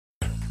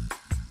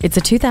It's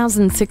a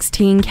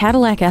 2016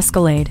 Cadillac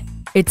Escalade.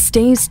 It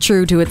stays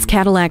true to its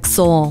Cadillac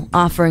soul,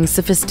 offering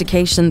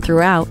sophistication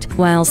throughout,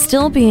 while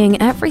still being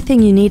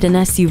everything you need an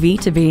SUV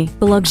to be.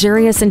 The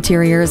luxurious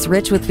interior is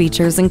rich with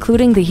features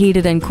including the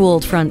heated and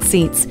cooled front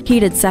seats,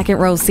 heated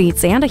second-row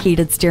seats, and a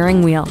heated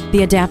steering wheel.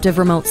 The adaptive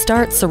remote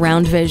start,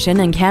 surround vision,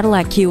 and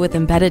Cadillac CUE with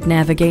embedded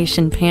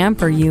navigation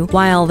pamper you,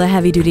 while the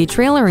heavy-duty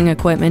trailering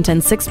equipment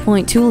and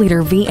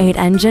 6.2-liter V8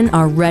 engine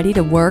are ready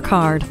to work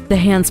hard. The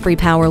hands-free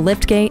power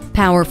liftgate,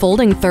 power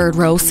folding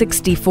third-row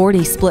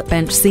 60/40 split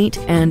bench seat,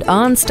 and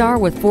OnStar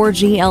with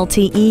 4G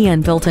LTE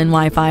and built-in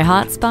Wi-Fi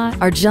hotspot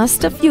are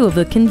just a few of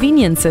the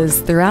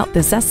conveniences throughout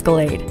this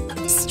Escalade.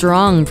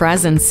 Strong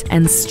presence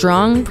and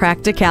strong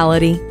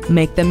practicality.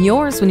 Make them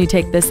yours when you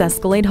take this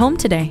Escalade home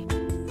today.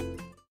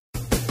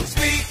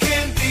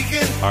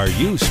 Are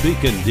you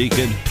speaking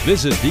Deacon?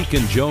 Visit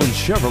Deacon Jones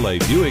Chevrolet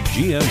Buick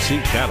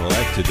GMC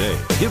Cadillac today.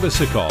 Give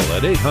us a call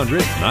at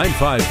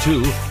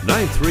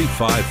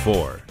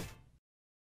 800-952-9354.